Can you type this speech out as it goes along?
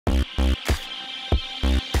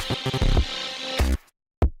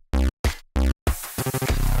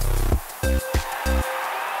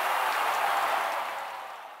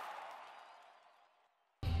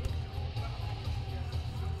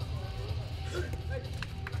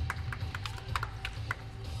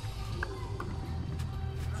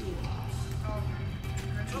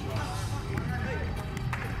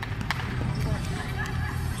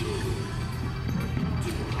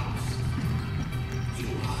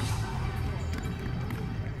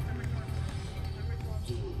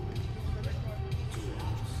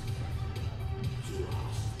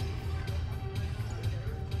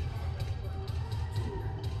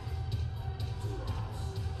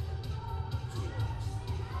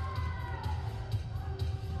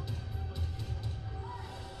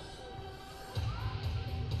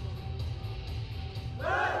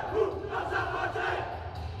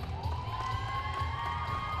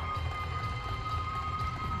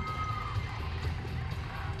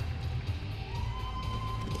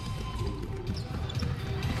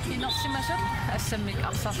Assemmik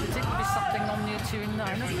arsarlutik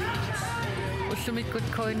pissartangorniutiunnaanu ullumikut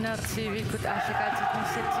koinnaartiivikkut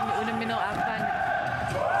aallakaatitnissatsingi unamminor aappaani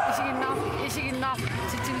isiginnaar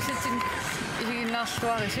titigisatsin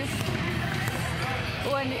isiginnaarluarisi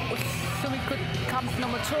uani ullumikut kamp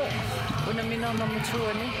nummer 2 unamminor nummer 2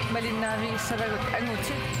 ani malinnaavigissavagut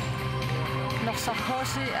angutit Norsaq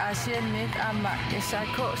HC asianniit aamma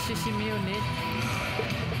SAK sisimiuniit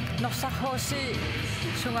Norsaq HC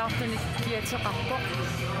sungaartunik kiateqarpoq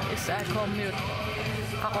SAK-miut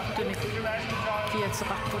qaqortunik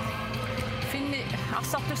kiateqarput finni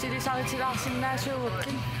arsartus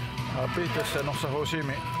ilisaritilaarsinnaasuugutkin apitas Norsaq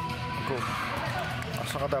HC-mi ko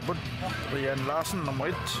arsaqataput Rian Larsen nummer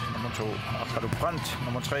 1 nummer 2 Akkadu Brandt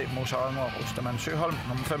nummer 3 Mosarangor Ostermann Søholm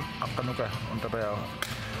nummer 5 Akkanuka Unterberg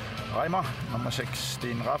Reimer, nummer 6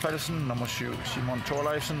 Sten Raffalsen, nummer 7 Simon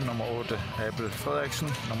Thorleifsen, nummer 8 Abel Frederiksen,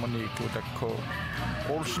 nummer 9 Gudak K.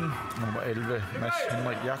 Olsen, nummer 11 Mads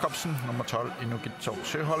Henrik Jacobsen, nummer 12 Inugit Torp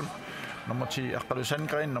Søholm, nummer 10 Akkadu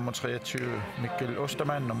Sandgren, nummer 23 Mikkel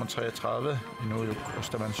Ostermann, nummer 33 Inujuk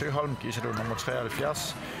Ostermann Søholm, Giselu nummer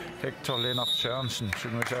 73 Hector Lennart Sørensen,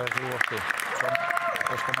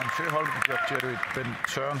 Ostermann Søholm, Bjørn Ben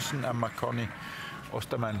Sørensen af Makoni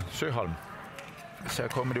Ostermann Søholm.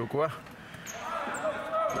 SAK Mediogua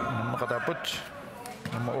nummer Radabut,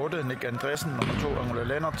 nummer 8 Nick Andresen, nummer 2 Angela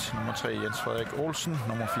Lennart, nummer 3 Jens Frederik Olsen,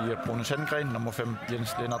 nummer 4 Bruno Sandgren, nummer 5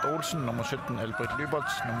 Jens Lennart Olsen, nummer 17 Albert Lybert,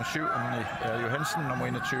 nummer 7 Anne R. Johansen, nummer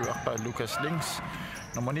 21 Akbar Lukas Lings,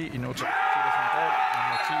 nummer 9 Inuta Tillersen Dahl,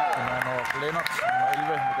 nummer 10 Emanuel Lennart, nummer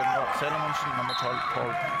 11 Mikael Salomonsen, nummer 12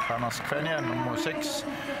 Paul Anders Kvanja, nummer 6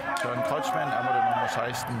 Søren Kreutzmann, nummer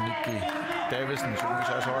 16 Nicky Davidsen, så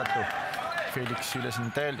vi så ret Felix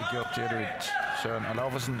Silesen Dahl, Georg Søren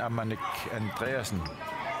Alaufersen, Amanik Andreasen.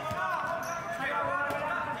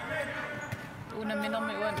 Unamminor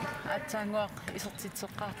miuan attaanguaq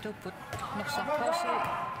isertitseqqaartuupput Norsaq HC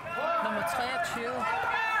nummer 23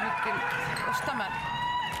 Mikkel Ostermann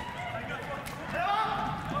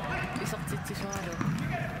isertitsisualu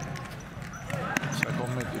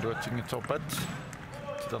Sakommit iluatsingitorpat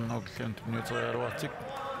titarnuukllunt minuuterialuartik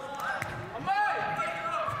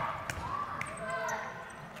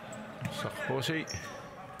Norsaq HC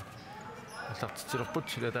allartitilorput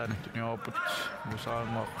silataanit tuniorput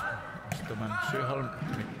Mosarangor Ostermann Søholm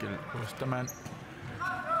Mikkel Ostermann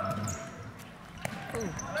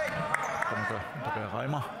Unterberg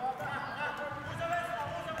Reimer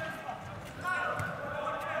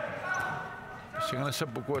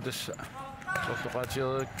singalassapukuatas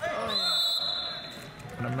sortoqaatigerik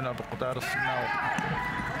nammina toqqutaalersinnaau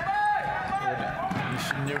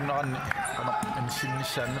nissinniunneranni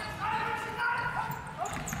ansinnissaanne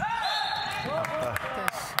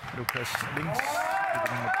Lukas Lings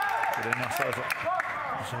den er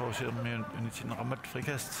så ser man en til rammet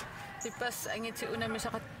frikast. Det pas angiti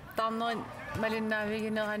unamisaqat taarnerin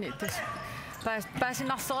malinnaaviginaerani tas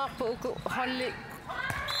paasinarserarpu uku holli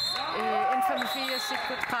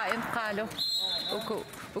N85 qaalo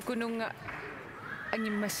ukununga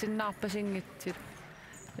angimmassinnaarpasingitsit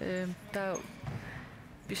taa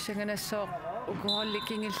pissanganassoo uku holli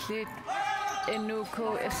kingilliit NUK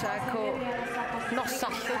SAK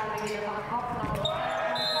Norsaqlu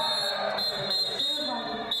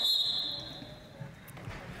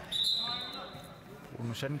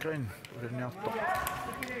Bruno Sandgren ulinniartoq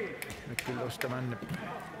Mikkel Ostermann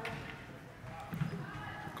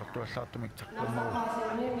qartuallaartumik taqqummau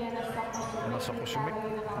Norsaqusumik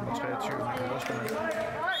nummer 23 Mikkel Ostermann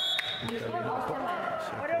ulinniartoq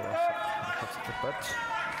sakuassaq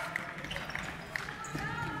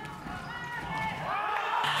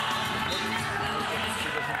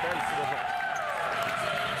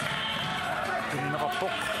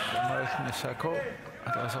rapport. Med SAK.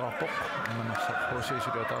 Der er rapport. Men også HC så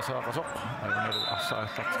der er så rapport. Og når det er så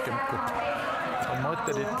faktisk gennemgået. Så må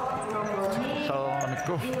det lidt. Så er det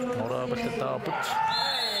godt. Når der er bestemt der rapport.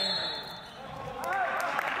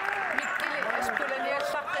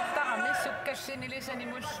 Sinilisan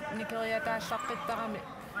imul Nigeria taassaqqittarami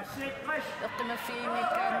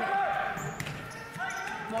eqqimafiinnikkaami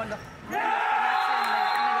moolo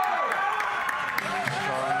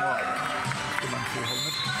saanua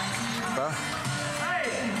eqqimanfiiholmut ba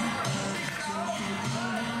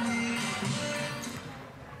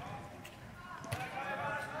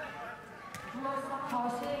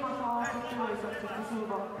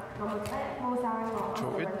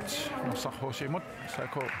Norsaq HC mut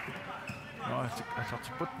SAK. Nå, jeg tager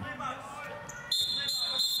til bunden.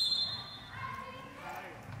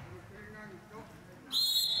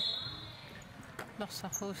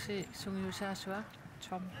 Norsaq HC sungiusaasua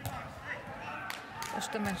Tom.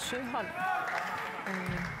 Ostaman Søhold.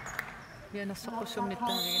 Vi er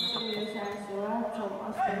Norsaq-summit-tariginaqarpu.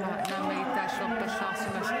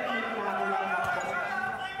 Naamagitaassorpallaarsimas.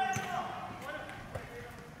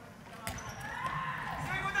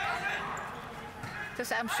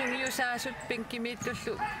 Tas am sungiusaasut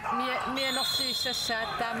pinkimiittullu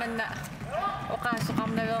mianersiissassaat taamanna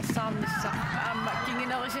oqaaseqarnaveersaarnissa aamma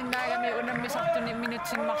kinginerisinnаагами unammisartuni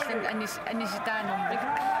minutsimmarlun anisitaanermik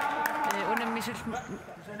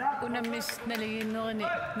unammisnaliginnerini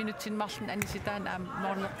minutsimmarlun anisitaan aam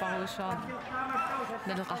moorlerparuussuar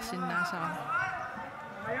naleqarsinnaasaara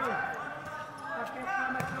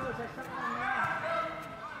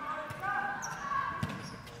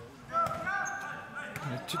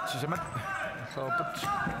Titsamat saaput.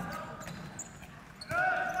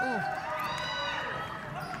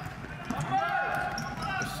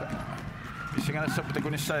 Isingana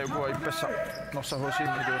takunissa joku ipassa Norsaq HC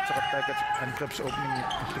iluutsaqattaakat angrips opening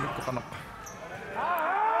tulukkoqanaq.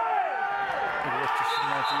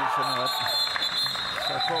 Iluutsisinaatiisanerat.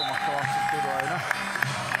 SAK martaarsittuluaina.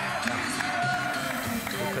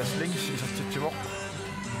 Slings isartitsuvoq.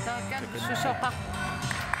 Taakan susoqa.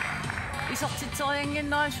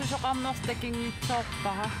 Isartitserianginnerai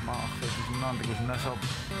susoqarnertakingitsoorpara. Maarfisinnaan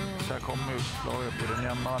SAK-kommi Florida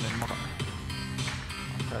pidaniarnerani immaqa.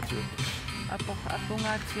 Taatiut.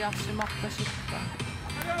 Apungaatiarsimarpasippa.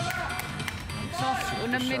 Soors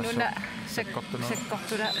unammin una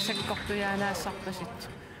sakkortujaanaassarpasit.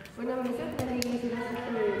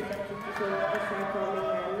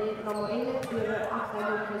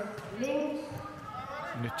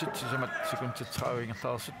 Nyttitsisamat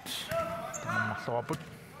sekuntittraavingерлaarsut tammarloraput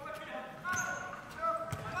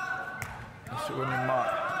suunimma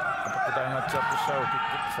apaqutaangaatiarpussaagu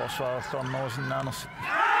kikkut forsvaarerluarnerusinnaanersit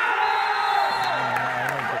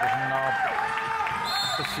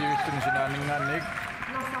passivittuni sinaaningaanniik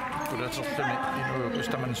kulaterluni inu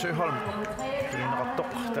Ustaman Søholm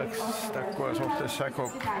tulinerartoq taakkua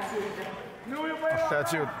soortassaakuuk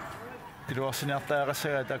artaatiut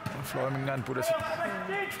iluarsineartaaqassaga taak Florimingaan pulasit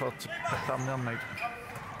fortsit taarniarnag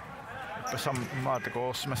passam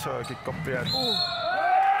maatakoorsimassuga kikkorpiaat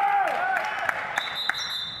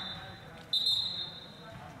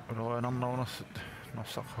uloranarnarunersut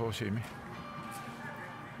Norsaq HC-mi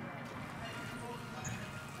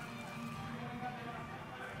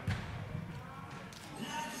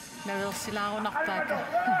naversilaarunnartaaka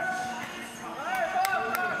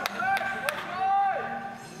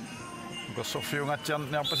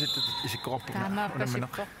Sorfiungatsiarniarpasittat isikkororpuk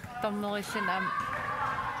taamaapasippo tornerissin aam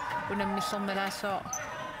unammissornalaasoo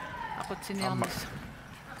aqutsiniarnis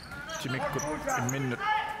timikkut imminnut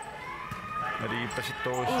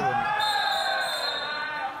naliippasittorissuani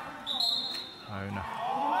aina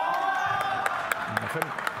 5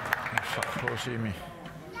 Norsaq HC-mi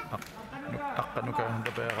aqqanuka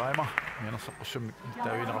tapeeraima mianersaqqussummik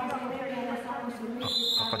taaviinerarpa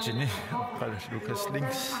aqqatini Lucas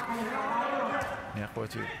Links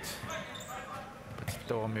niaqquatiut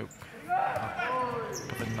patittormiuk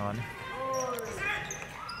paqinnarani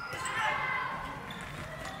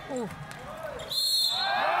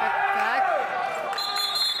kakkaat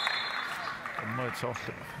ammaat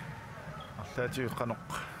soorlu арлаатиут qaноq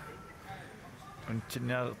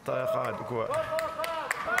унтинниартаақаат укуа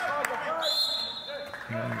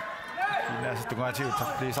Inässä tungaatiut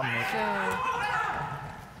tarplii sammut.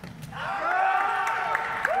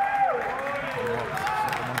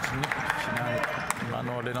 Sinä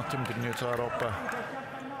manuaalinartum tinniutaarorpa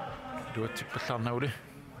duatsipallarnauli.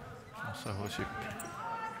 Norsaq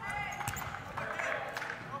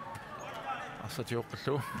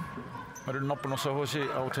assatiuqqallu. Malunnerpu Norsaq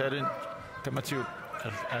autaalin tamatiut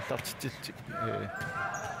аллартит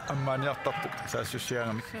амманиартартук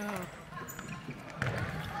саассуссиангамик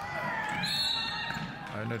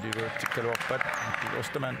айна дивертиккалуарпат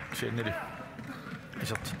остаман сииннили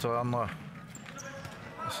исертитсориарнера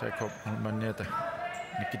SAK манниата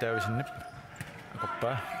никкитаависиннип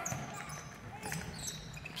акорпаа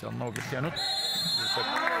сарнерукиллианут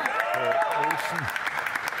Olsen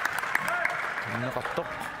Nunaata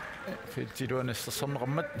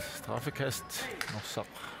Filtiluanissersornerammat straffekast Norsaq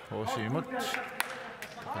HC imod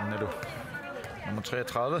Annalu nummer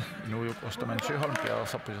 33 Nunaata Osterman Søholm bliver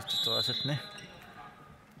så på situationen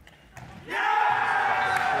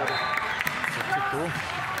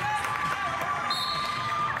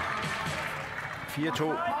 4-2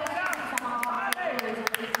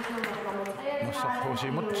 Norsaq HC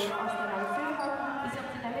imod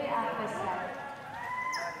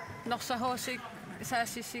Norsaq HC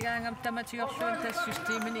saassissigaangam tamatiorluun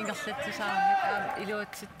tassysteemin ingerlatsisaaramik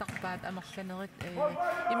iluatsittarpaat amerlanerit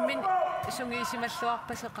immin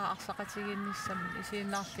sungiisimalluarpaseqa arsaqatiginnissam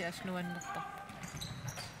isiinnaarli asnuannertar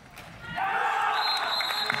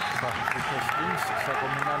Vikastins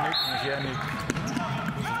sakominanik nisianik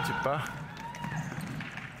tippa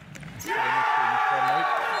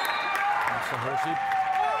Norsaq HC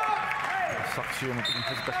saksiumut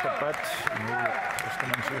infastapat nu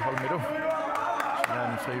Osterman Søholmiru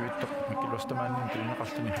Slaan frivilligt Mikkelostamanden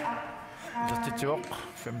tilneqartini isartitivoq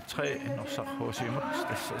 5-3 Norsaq HC imod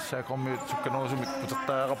saakormi sukkanersumik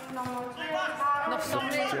putertaaqap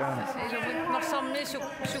Norsarmi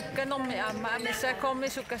sukkanermi aamma ami saakormi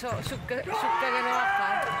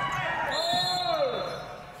sukkagaluarpaat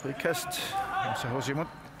frikast Norsaq HC imod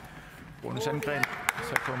bonusangren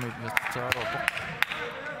saakormi putertaaqap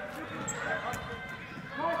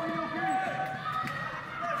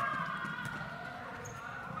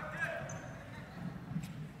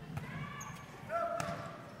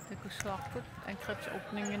Suarput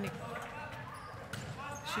angrebsåbningen i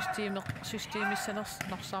systemet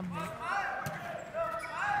Norsarmi.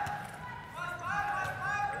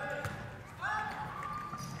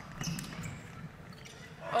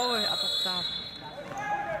 Oi, abortar.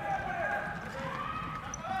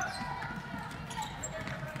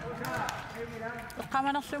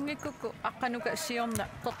 Qamanerlungikku aqqanuka siorna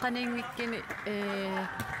peqqaniingikkini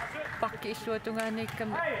pakki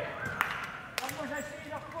illuatungaaniikkami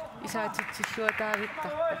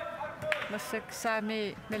isaatitsilluataavittarpa massak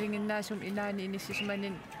saami nalinginnaasum inaani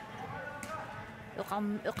inissismanin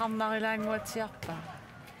eqarnarilaanguatsiarpa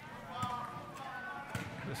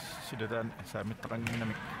sidataan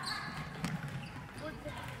saamittaqanginnamik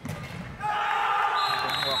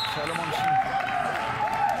Salomonsen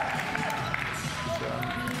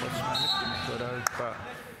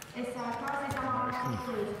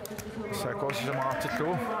SAK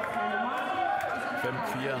sisamaraartillugu 5-4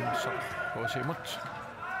 Norsaq HC imod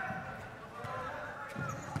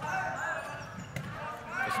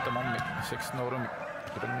Estamammi 6-0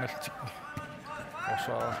 pudanngaltik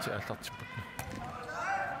forsvaarti allartippat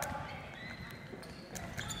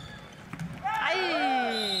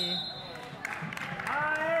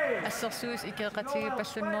Assersuus ikeeqatigi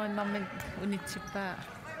pallunnerиннармин unitsipпаа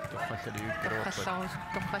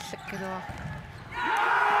torqallakkaluar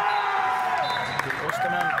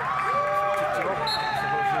Osterman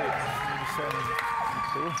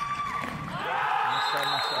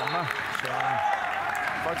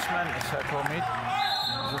Kotsman SAK midt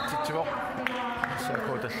Zuttitivok SAK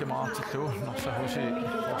tallimaartillugu Norsaq HC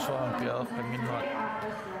forsvaaren piader qanginnuat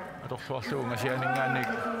atorluarlugu ngasianingaannik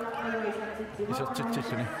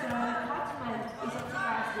isertitsilluni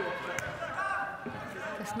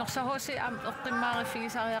Norsaq HC am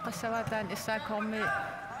eqqimmaarifigisariaqassavaataan SAK-ormi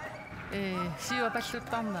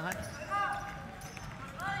siuapalluttarnerat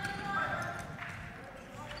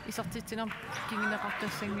isartitsinam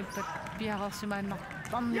kingineqartassangippat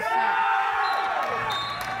piareersimaannartarnissaa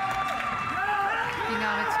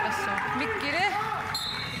pingaaritsqassua mikkile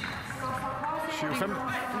 7-5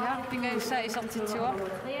 ja pingaissa isartitsiuar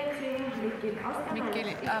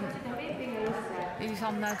mikkili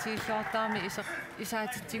ilisarnaatiilluartaarmi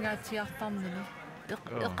isaatitsingaatiartarnini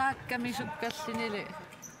eqaakkami sukkallinili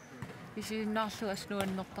isiinnaarlu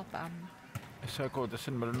asnuannertarpa aamma SAK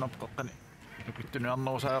tassan malunnerpeqqani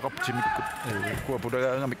nukittunuarnerusaaqartimikku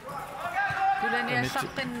kuapulagaangamik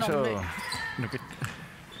tulaniassaqinnermi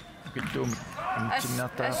nukittuumik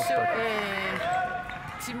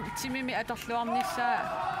ammitsinnaartaaqarpaat timimi atorluarnissaa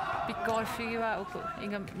pikkoriffigiva uku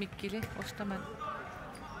ingam mikkili Osterman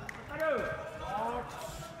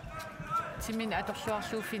timin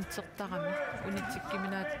atorluarluu fintertarami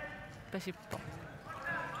unitsikkiminaat pasippo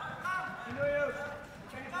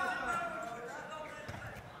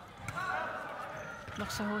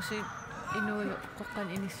Norsaq HC inuuju qoqqan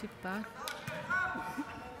inissippaa.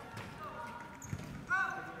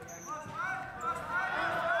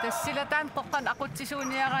 Tassilataan qoqqan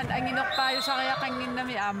aqutsisuuniaran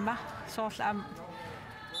anginerpaajusariaqanginnami aamma soorla am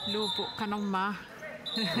luupu kanormaa.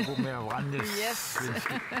 Luupu meavrannis. Yes.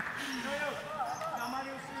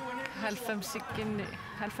 90 sikkinni.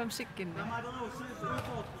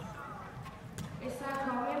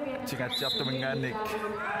 Tigatsiartumingaannik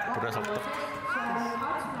purasartaq.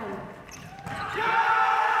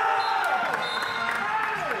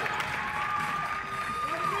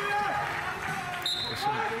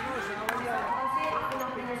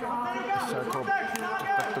 SAK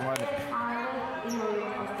tattumaani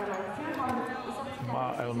ma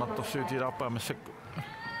ayunnartorsuutiilarpaamassak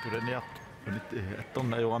pulaniart unit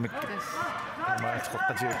attorna ajuramik ma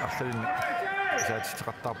atqaqqatiuk arlalunni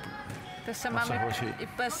isaatitteqartarpu тассамаамат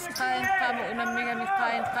иппас qainqaamu unammigami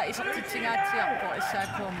qainqa isortitsingaatiarpo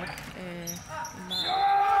SAK-мут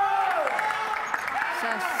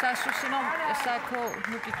саасусинор SAK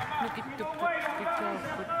нукиттуппут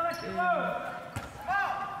пиккоорпут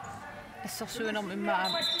ассерсуинорм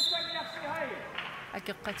иммаам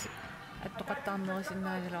акеққати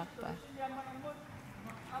аттоқаттаарнерисиннаагалуарпаа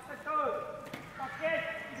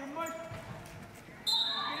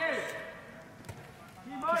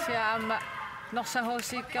кисяама Norsaq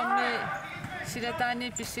HC-ккарми силатаани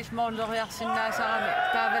писсилмоорлориарсиннаасарами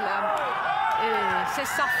таавалаам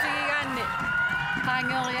сассарфигигаанни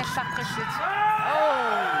qaangeeriallaqqillit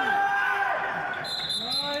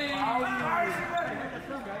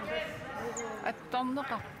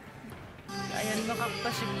атторнеqa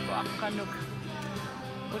аяннеқарпасиппу аққанук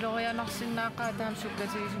улорианарсиннаақаа таам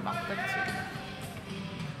суккатигисум арпатси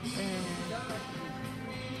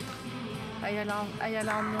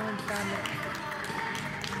аялаарнерун таама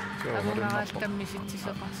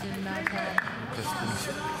агунгарааттаммиситсисеқарсиннаасаа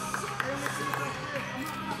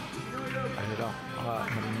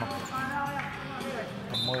малиннар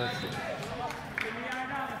аммоят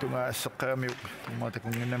тунга ассеққаамиу тумма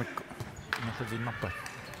такунгиннамикку нафалиннарпа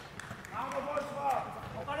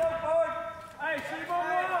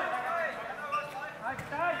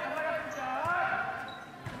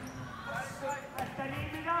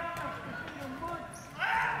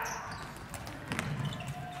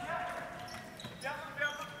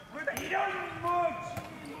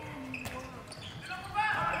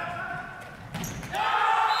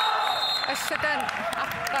Assadan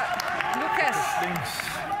akka Lukas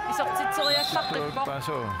isortitseriallarpippo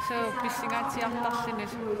so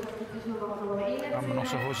pissingaatiartarlinus amma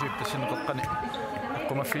Norsaq HC tassinneqeqqani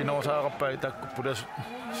aqumaffiinerusaaqarpaa taakku pulas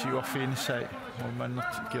siuarfiinissai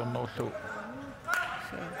muummaannerti kiornerullu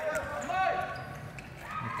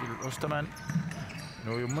mikil ostaman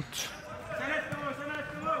nuujummut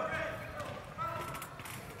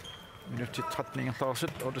minuutti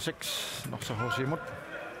 13:30 86 Norsaq HC-mut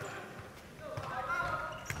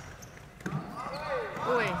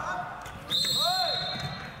Oi.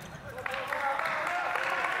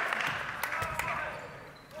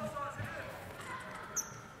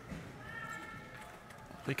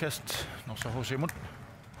 Frikast Norsaq HC-mut.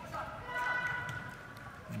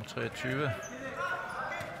 Nummer 23.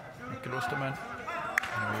 Mikkel Ostermann.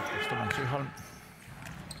 Ostermann Søholm.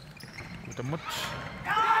 Gutammut.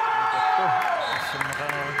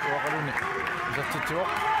 Senneqaruaraluni. Isartitsuoq.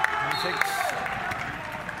 6.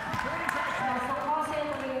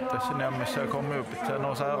 Tassinnaamma SAK-ormiu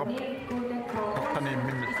pitsaanerisaaqarp qaqqani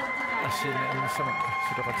minni ассиини аммассамак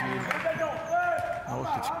сулеқатигиин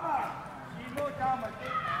норуллит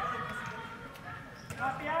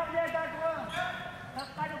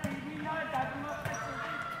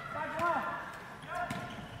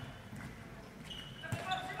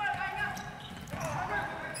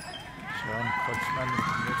Sean Kotsman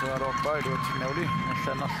nuteraarpaa iluatsinnauli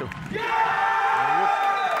аллаанерлу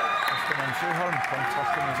Ostermann Søholm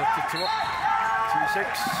kontrakten isartitsuoq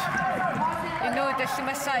 10-6 Innu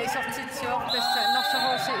tassimassa isortitsuoq tassa Norsaq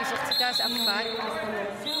HC isortikaas ammaat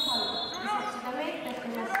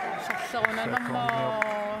sorsoruna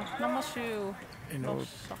nummer 7 innu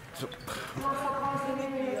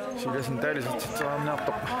silasen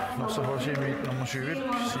taalisartitserarniartoq Norsaq HC-miit nummer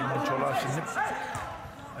 7 Simon Tolaasinip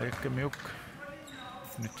ajakkamiuk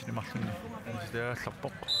nuttinimarlunni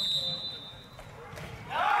isitaallarpoq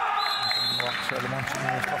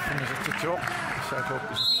Salomonsini straffinisartitsuoq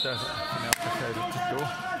SAK-oppisartaasa siniartassaaluttillu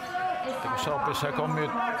takussaarpa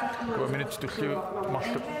SAK-ormiut 2 minuut tulliu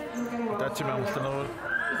marlu taatsimaamultaneru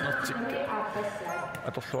nertik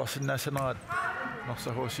atorluarsinnaasaneraat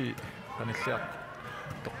Norsaq HC qanilliaq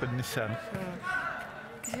toqqinnissaami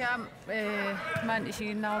Siam man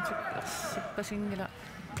isiginnaartuk sippasinngila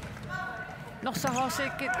Norsaq HC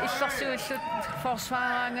illersuillut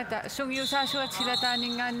forsvaaraangata sungiusaasuat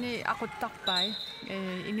silataaningaanni aquttarpai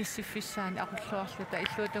inissiffissaani aqulluarluta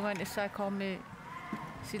illuutungaan SAK-mi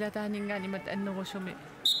silataaningaan imat annerusumi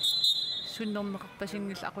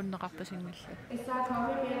sunnerneqarpasingilla aqunneqarpasingilla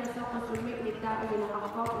SAK-mi mianasoqassumik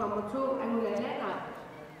nittaapigineqarpoq number 2 angulalena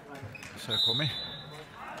SAK-mi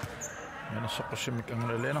mianasoqassumik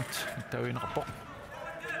angulaleenart nittaapigineqarpoq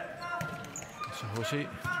HC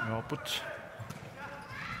miorput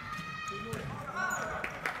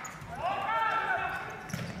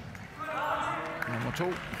nummer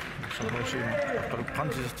 2 så HC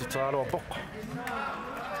qaluqqantisistitaaluarpoq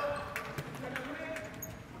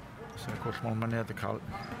SAK-målmaniata Karl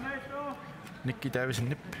Nikki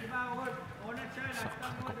Davidsen-nip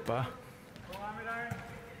saqaqorpaa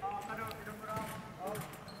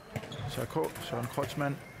SAK Søren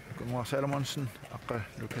Kreutzmann Gunnar Salomonsen aqqa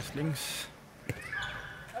Lukas Lings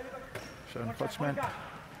Søren Kreutzmann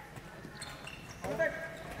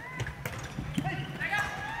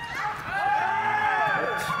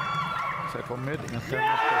SAK med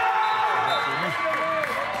ingertannerpo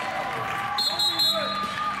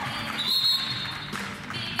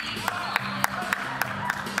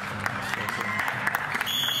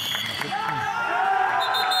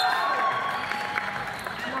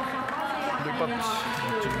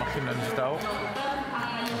til markinanistao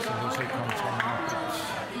så HC kontra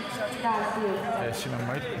Simon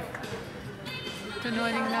Mait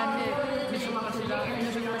tunuaningaanni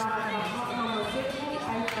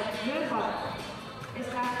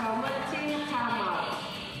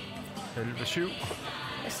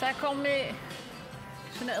SAK-mi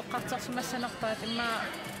suna eqqartarsumassanarpaat imma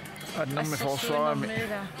adnammi forsvaarami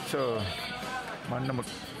så mannamut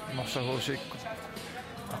Norsaq HC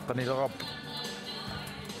aqqanilerap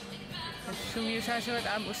sungiusaasuat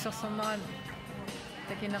aam usserserneran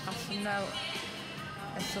takineqarsunnaau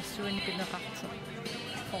assersuini kineqartu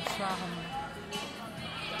forsvaarerma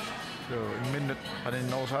så imminnet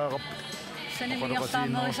qaninnorsaareq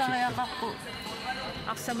sanimigertaarnerisariaqarpu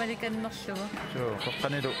arsamalikannerluga så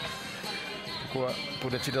qaqqanilu kua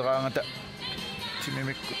pulatileraangata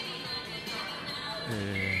timimikku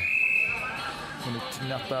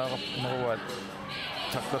kunitsinnaartaaqarp neruat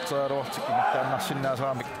taqqatsaaluartik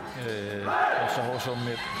imittaannarsinnaasaamik Norsaq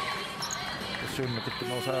HC-mi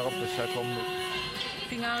suunmakittunersaaqarp SAK-mi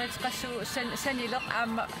pingarit qassu sanileq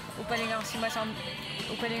aamma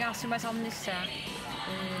upalingaarsimasarnissaa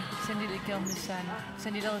sanil ikiornissaani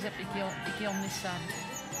sanilerisap ikiornissaani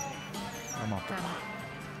amapa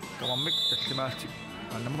tamammik tallimaaltik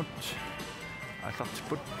annamut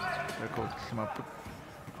аллартиппут якотлимааппут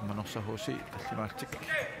аманорсaq HC таллимаалтик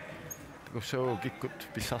такуссуу киккут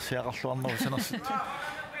писсарсиақарлуарнеру санерсит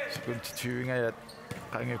сикунтитивингаят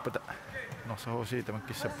qaangiuppata Norsaq HC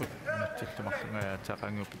tamakkissapпут нутсиллумарлунгаа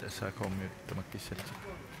таақаангиуппата SAK-ми тамаккиссалти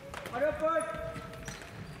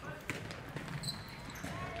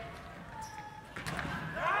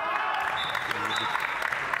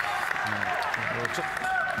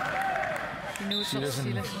Silasen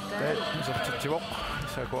sortittivoq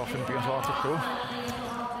SAK-arfin pigasoartikku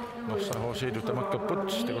Norsaq HC tutamakkapput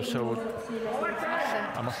takussaavut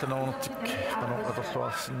amarlanernertik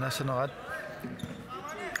qanoqqatorluarsinnaassanerat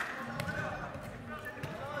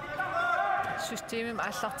systemim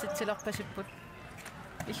аллартитсилерпасиппут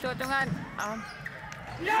иллуутунгаан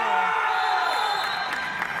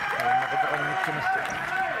нақутеқангитсималла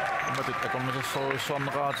иматит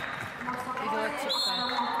акормисерсоруиссуарнеқаат илуатсиппаа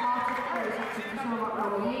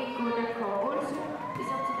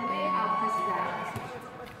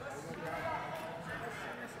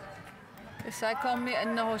SAK-mi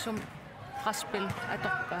annerusum qaspil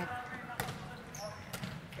atorpaat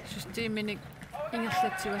systeminik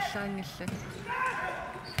ingerlatsivallaangillat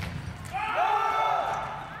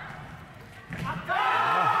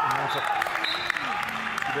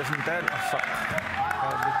Idasen dal assaq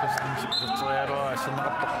Lukas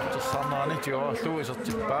assanneqartarputerssaarnerani tiorallu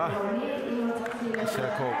isertippaa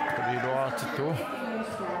SAK quliluaratittu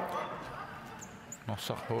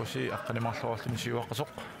Norsaq HC aqqanimarluarluni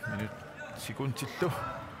siuaqqasoq minut sekuntillu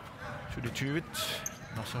sulituvit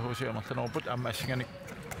Norsaq HC amarlaneruput aamma assinganik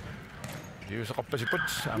liuseqarpasiput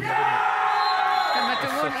aammaruni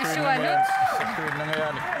таматугун исуанут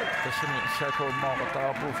саккуиннагаяани тассани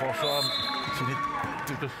SAK-маақатарапу форсуарам синит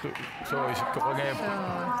тутуллу соорисиккоқангаяп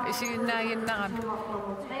исигиннаагиннарами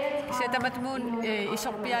исатаматмуун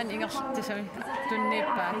исорпиаан ингерлтасами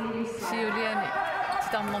туннииппаа сиулиани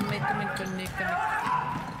титарнэрмииттумин тунниикками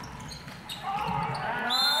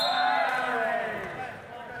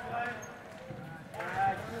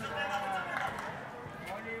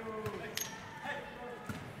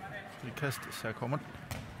kast, så kommer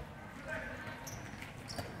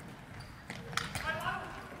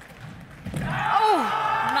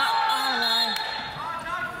nej.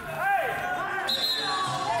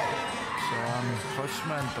 Så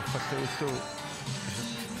Frøsmand, der får det ud.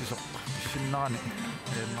 Det er så sinnani.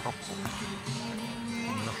 En rappo.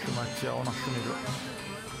 Nakkumatsia onakkunilua.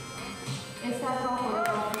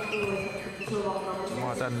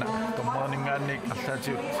 Mua tänne tommoninganni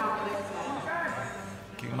allatiut.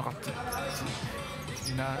 Kiunaqarti.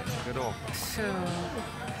 Ina kero. So.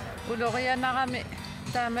 Ulorianarami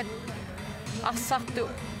taamat arssartu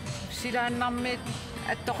silaannarmiit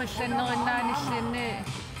attoqillanerinnaanillinni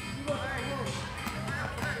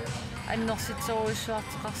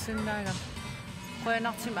annersitsoruissuarteqarsinnaaga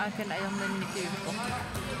qoyanartim aakan ajermannikiuppo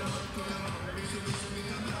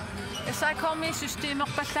SAK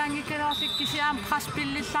systeemerpallaangikalaarlik kisiaam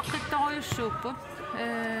praspillillaqittoruyussuuppu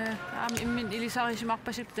aam immin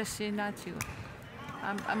ilisarisimarpasip tassiinaatigu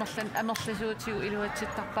amerlasuutigu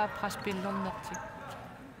iluatsittarpaa praspillornertik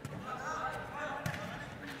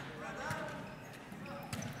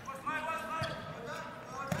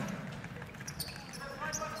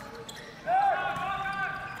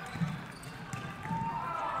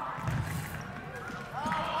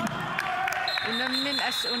unammin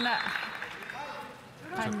asuna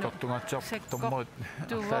sekkortungatsiaq tommoit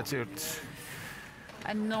allatiut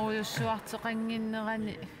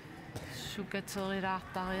anneruyussuarteqanginnerani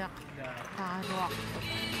sukaterilaartariaq qaaluartu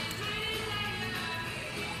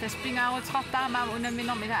taspingaarutrartaamaam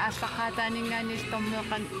unamminermi ila ааллаққаатаанингааниил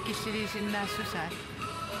тормеэқан киллилисиннаассусаат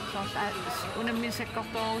сорла унаммин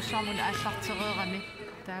саккорторуссуармуна ааллартереерами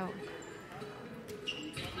таа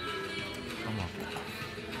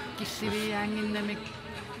киллилиаангиннамик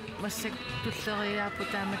массак туллериаапу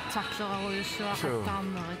таамат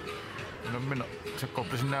тарлереруйуссуақаттаарнерит унаммина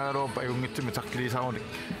саккорписинаагалуупа аюнгитсими тарлилисаарник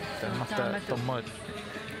таамарта тормоит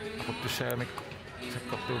aquttussaagamikku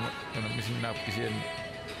sakkорtuuma unammisinnaapkisianni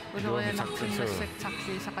улорианартиммассак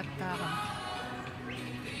тарлисақаттаарам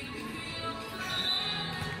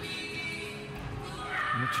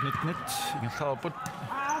нутнитнит ингерлаарпут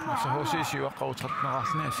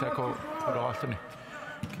сахосисиуаққарутартнераарлни SAK улораарлуни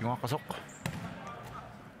кигуаққасоқ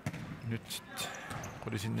nyt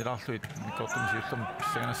qulisinnilаарluit mikkortumisiullermu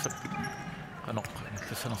pissaganassappit qanoq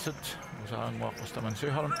nallassanersat usaanguaqqastaman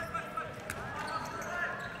syhalm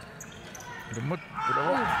ilummut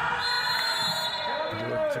pularu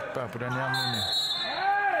iluatsakpaa pulaniarnuni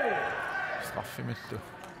straffimillu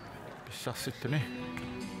pissarsilluni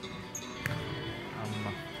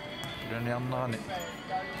amma pulaniarnerani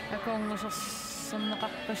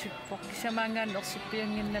аконгусерсэрнеқарпасиппоқ кисамаангаан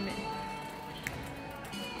ерсиппиангиннами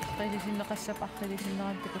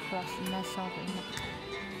qilisinneqassapaqqilisиннеран такуссуарсинаассаарпу имма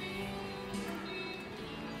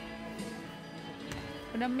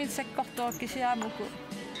унаммин саккортуак кисиаамуку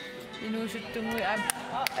инуусуттунгуи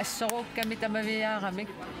ассоруукками тамавиаарамик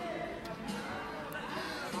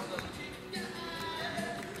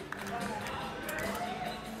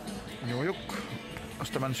ньюйорк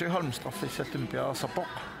остаман syhalm straffissallun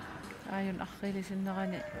piarsarpoq ааюн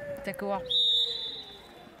аррилисиннерани такуар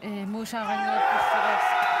мусаарангуупписсерас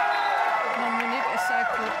нормуник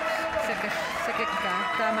SAK сакакка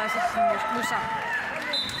таамаасиллимус муса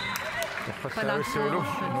палансуулу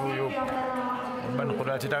ньюйорк ман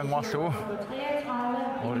qulaatitaanguarlugu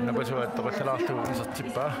ориннапасуат тоқаллаарлугу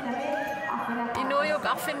исертиппаа инуйук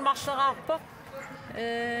арфинмарлераарпо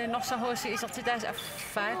Norsaq HC исертитаас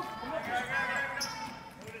аффаат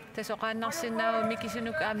тасоқааннарсиннаава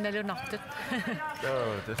микисинук аамналунартут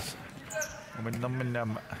тас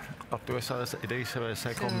уминнэрминнаама qартуассараса илагиссава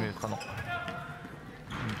SAK-ми qanoq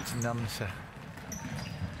синнарнса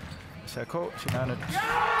SAK синаанут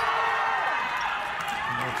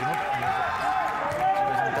нотимут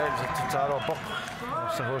тисентаалсатсаалуарпоқ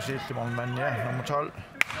Norsaq HC-иллимармаанниа номер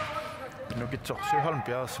 12 нукитсор syhalm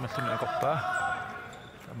пиарсималлуни акорпаа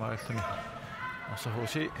тамааллуни Norsaq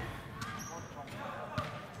HC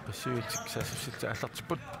пассиултик саасуссилта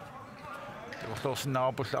аллартиппут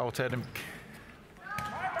орлуорсинаарпулла аутаалимик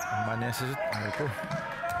маниасасут айку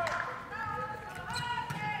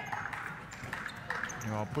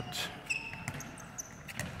юапут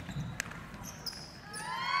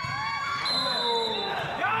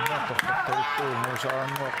тохтатту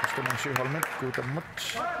мусаангуа кустуман syhalmik кутаммут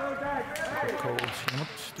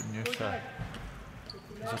коусимут тунниусса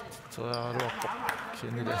исертеалуарпо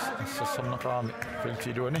синилас ассассарнеқарами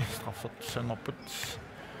филтилуани страффертуссангорпут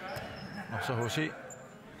Norsaq HC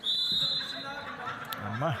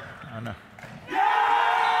amma ana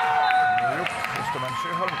юк Rustaman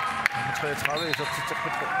Søholm. Nummer 33 i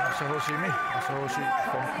Sortitsaqippo. Norsaq HC mi. Norsaq HC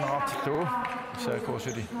 15 SAK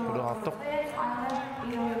City. Moderator.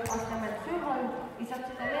 Rustaman Søholm i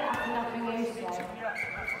Sortitsaqippo aftenopbygning i Sverige.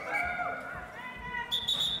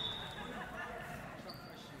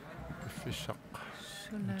 Fissaq.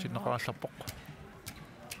 Tinaqaallappoq.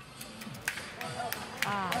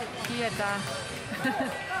 Kieta.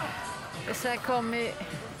 SAK mi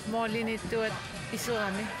målinittuat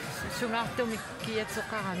iserami. Sungaartumi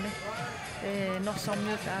kiateqarami.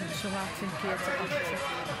 Norsarmiut aam sungaartin kiateqarti.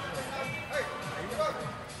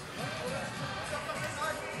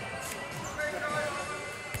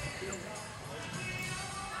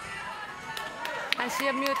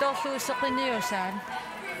 Asiamiutorlu seqiniusaan.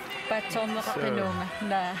 Patsorneqaqinuunga.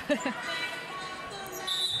 Na.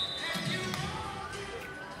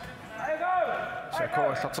 SAK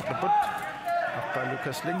allarteqlaput. Arpa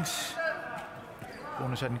Lukas Lings.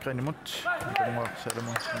 Unusan Grenimut. Nummer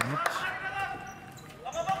Salomon Grenimut.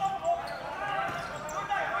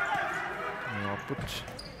 Put.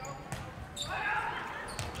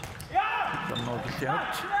 Nummer 4.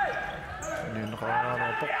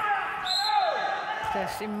 Nunaata.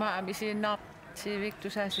 Tas imma amisiinnaar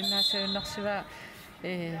siviktusaasinnaasuunnersiva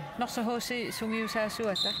Norsaq HC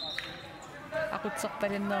sungiusaasuata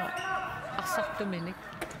aqutserpalinner arsartuminik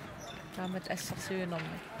taamat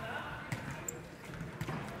assarsiunermi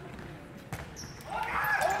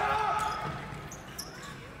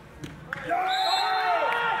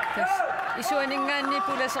tas isuaningaanni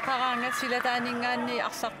pulaseqaraangat silataaningaanni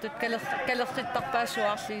arsartut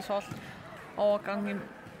kalerrittarpaasuarli soorl overgangim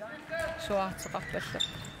suarteqarpalla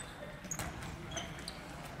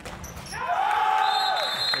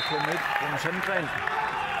Kommet Unusan Gren.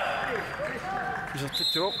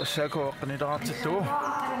 Isertittuoq SAK-qanilerartillugu.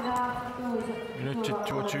 Minuttit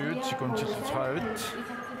 22 sekundtil 30.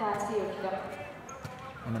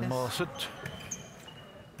 Nummersut.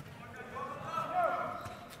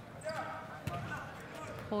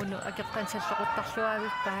 Honu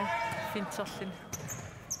ageqqansallequttarluaavippai finterlin.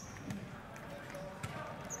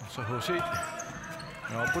 Norsaq HC.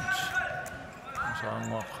 Nørput.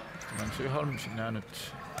 Saangoq. Rustaman Søholm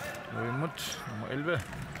sinnaanut. Løimut, nummer 11.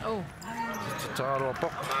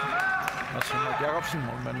 Taruappoq. Nassimmat Jacobsen,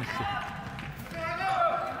 målmandilli.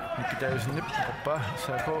 Mikki Davidsen Nip, Roppa,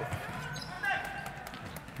 SAK.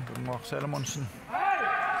 Gunnar Salomonsen.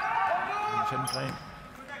 Unusan Gren.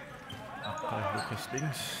 Arpa Lukas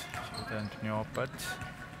Lings. Anthony Orbat.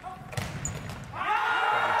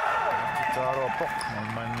 Taruappoq,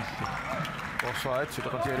 målmandilli. Forsvaret,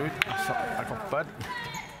 Syderatialuit, Akorpat.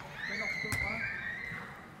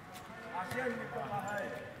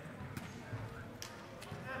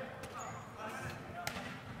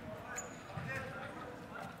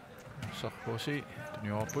 Norsaq HC,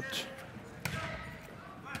 Nunaata.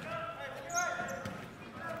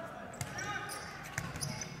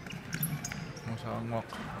 Musaangoq.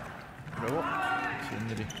 Loq.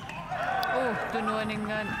 Sinnili.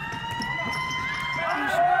 Tunuaningaan.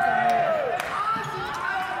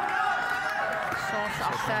 Soorl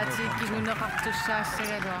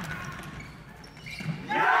artaatiikkigunneqartussaassigalua.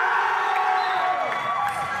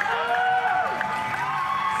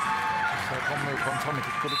 Kommer kontra med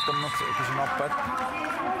kulittammat kisinarpat.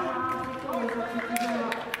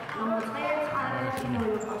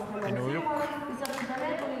 Inujuk.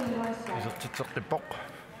 Isertitseqqippoq.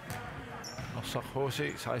 Norsaq HC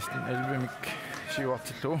 16-11 mik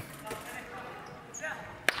siuartillugu.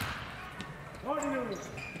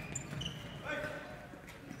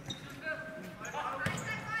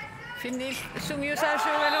 Finnil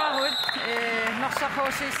sungiusaasuugaluarut Norsaq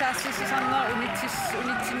HC saassisisarner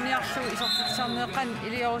unitsinniarlu isortitsarneeqan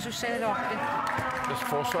iliorussussagaluarpi. Tas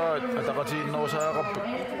forsvaret ataqatiinnerusaaqarpu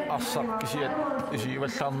arsaq kisiat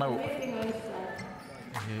isiivallarnagu.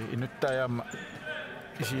 Inuttaajamma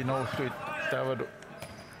isiinerulluit taavalu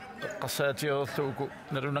qassaatirerluuku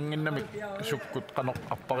nalunanginnamik sukkut qanoq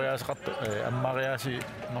appariaasaqartu ammariaasi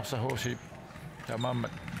Norsaq HC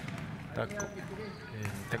tamaammat taakku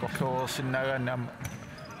takorluorsinnaagaannaam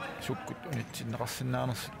sukkut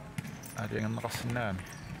unitsinneqarsinnaanersi aaliangerneqarsinnaami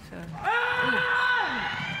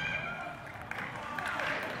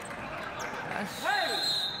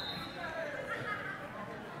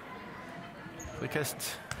frikast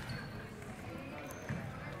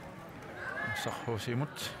Norsaq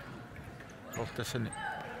HC-mut sortassani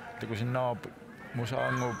takusinnaarpu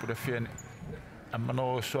musaanguupu laffiani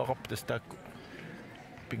амманерусsuaqarp tastaakku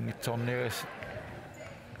pingitsorniagas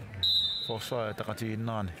forsvaret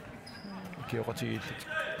taqatiginnerani kioqatiillit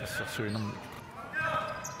тассерсуинерми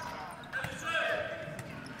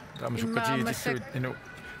таамасуккатигитиллуит ину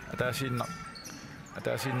атаасиинна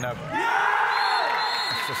Der siinä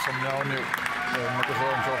som jeg nu med det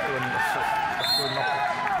her så den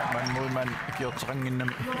man må man giver trængen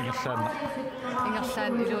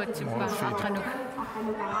Ingersan i luet til Bakranuk.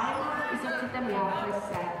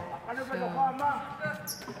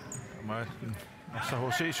 Så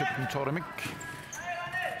HC 17 Tormik.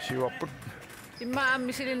 Siwaput. Imma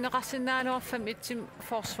ammisilin neqarsinnaanua 5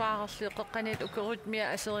 forsvarersli qeqqanit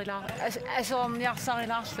ukerytmia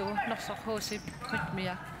aserniarsarilaarlugu Norsaq HC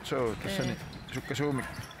rytmia. So tassani sukkasuumik.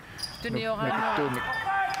 Tunioraanua.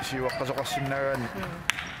 Siwaqqasoqarsinnaagaani.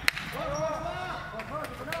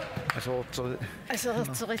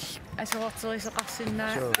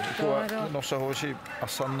 Asorteriseqarsinnaa. Norsaq HC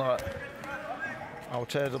arsanera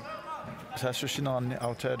aftaalet saassussinerarni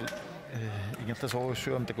aftaalet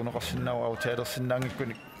ingentasoruussuam takuneqarsinnau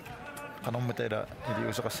autaalersinnaangikkuni qanormataila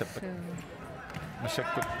iliuseqassappak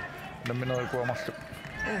massakkut namminerikuamarluk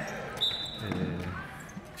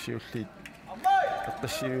siulliit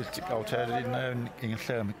qassiuultik autaalerinnaavnik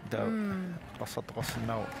ingerlaamik taa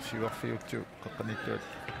qassartoqarsinnau siuarfiuttu qaqqanittuat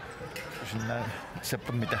usinnaa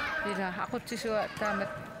sappammita ila aquttisua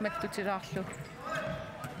taamat mattutilaarlu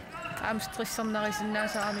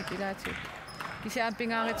amstrissernarisinnaasaaramik ilaatiuk kisiaan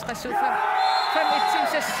pingaarit qassuufa 5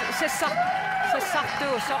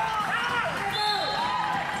 sassartuuso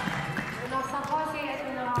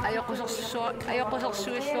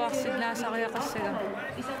ajoqqusersuilluarsinnaasariaqassagam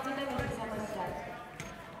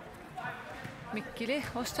mikkili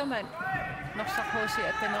ostaman Norsaq HC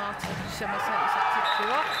ataneraartu samasa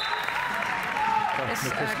isartittuaq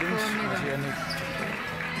SAK mila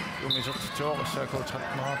umisertitoq SAK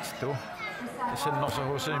 13 sen Norsaq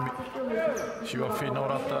HC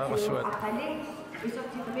siuarfiinerulaartaaqassuat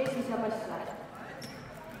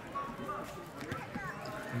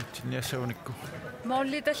mittinniassaunikku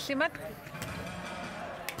moollitallimat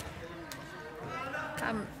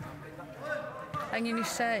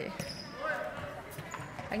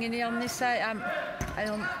anginiarnissaai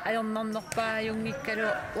ajornarnerpaajungikkalu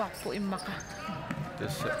uarpu immaqa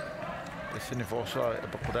tassini forsvaar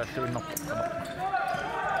apeqqutaalluinnerpa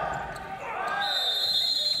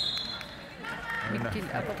mikkin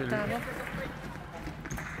apertaava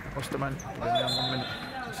ostaman ulaniarnermin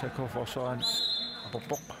SAK forsvaaren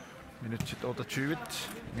aperpoq minutsit 28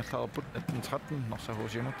 ingerlaarput 18-13 Norsaq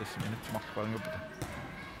HC-mut tassi minuttimarluqaangupputa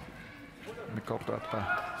mikkortaappa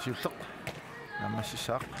siulleq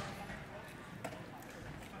наммассисаақ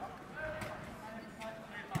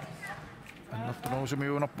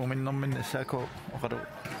аннартунерусумиунерпу миннэрмин SAK оқалу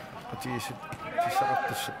qatigissit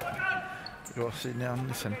tissaqartassat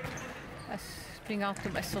илуарсиниарниссан ас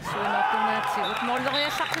пингаартум ассерсуинартунгаатсигут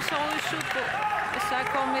мооллериаллаққусоруйуссууппу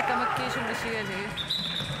SAK-ми тамаккиисум исигалиги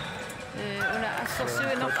уна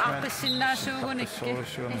ассерсуинерп арписсиннаасуугуникки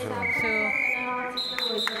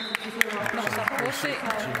Norsaq HC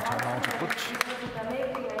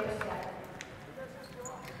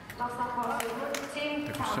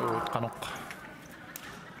so qanoq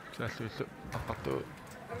saalluillu aqqartu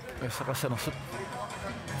assaqassanersut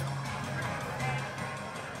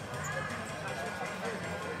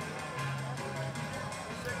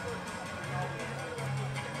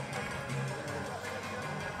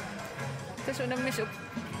tasunammisuk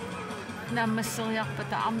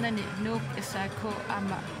nammasseriarpata arnani nuuk SAK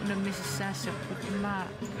ama nammisissaassappu imma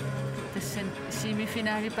tassan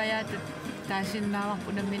semifinaalipajaatat taasinnaarpu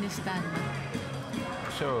namministaanna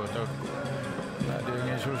so tok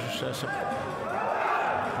naadiingiisuussaassap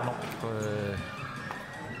qanoq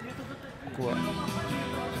kuwa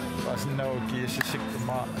qaasinnaau kiississik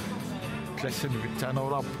imma klassimi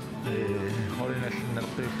vitaanerulaarp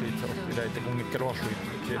holinallinnalqiulliit ilaitakunngikkaluarluit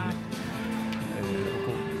kianni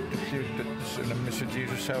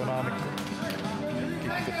nammisutiisussaunaanikku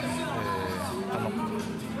kikkut qanoq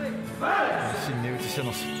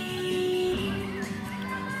sinniutissaners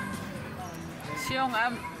siong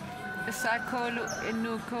am SAK-lu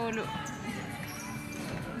innuukkuulu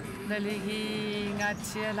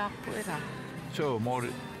naligiingaatsialaarpu ila so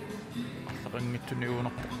moori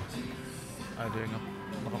arlaqanngittuниuunerpu aalianga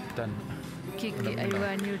neqartaan kikki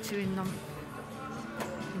ayuaaniutiuinnerm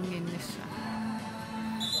inginnissa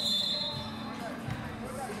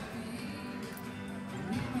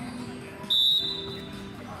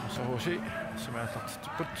HC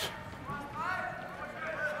samaattartiput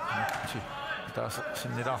taas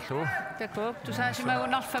sinnilaarlugu takuup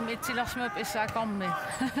tusaasimagunarfam itsilersmup SAK-ormi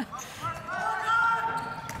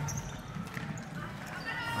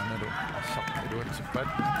analu assaq iluatsippat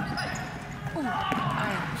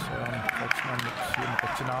soorni qatsmannik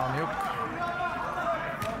siimaqatsinaarniuk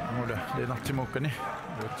mula leenartimuukkani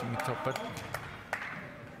iluatsingitsorpat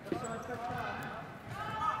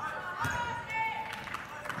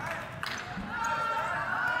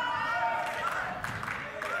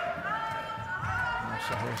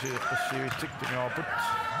Norsaq HC qissivittik timiorput.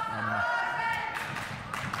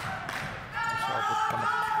 Saaput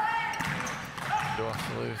tamat.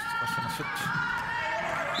 Duarseriist qassanassit.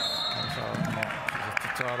 Saamo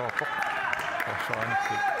sitsaarorpoq.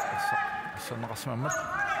 Qorsaanakki assanneqarsimammat.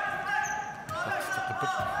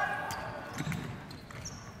 Qattiqqipput.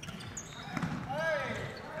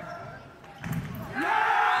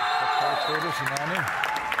 Sinani.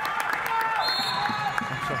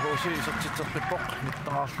 Så HC så titterqippoq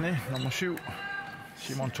mittaqarlni nummer 7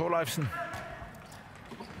 Simon Thorleifsen.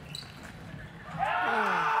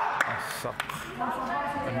 Assaq.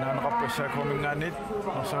 Annaanaqarpu SAK mingaanit.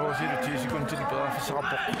 Norsaq HC 10 sekunder bedre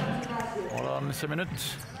fisserappoq. Olerni 7 minut.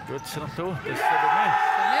 Luutsanerlu tassavami.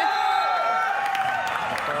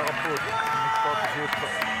 Aqarappuut mikkoortusiutto.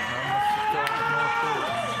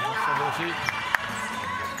 Norsaq HC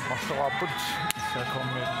Masteraput SAK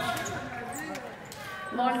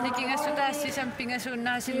Målnikingassutaassi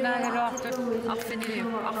pingasunnaasinnaaluartut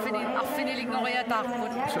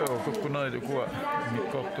arfinilingoriataarput. So kukkunerilukuа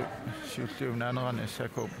mikkoortu siulliumnaanerani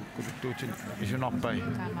SAK kuluttuutin isunarpai.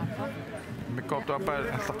 Mikkoortu appa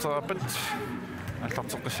allarterapat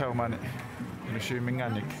allarteqqissaumaani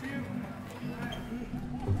inusiimingaannik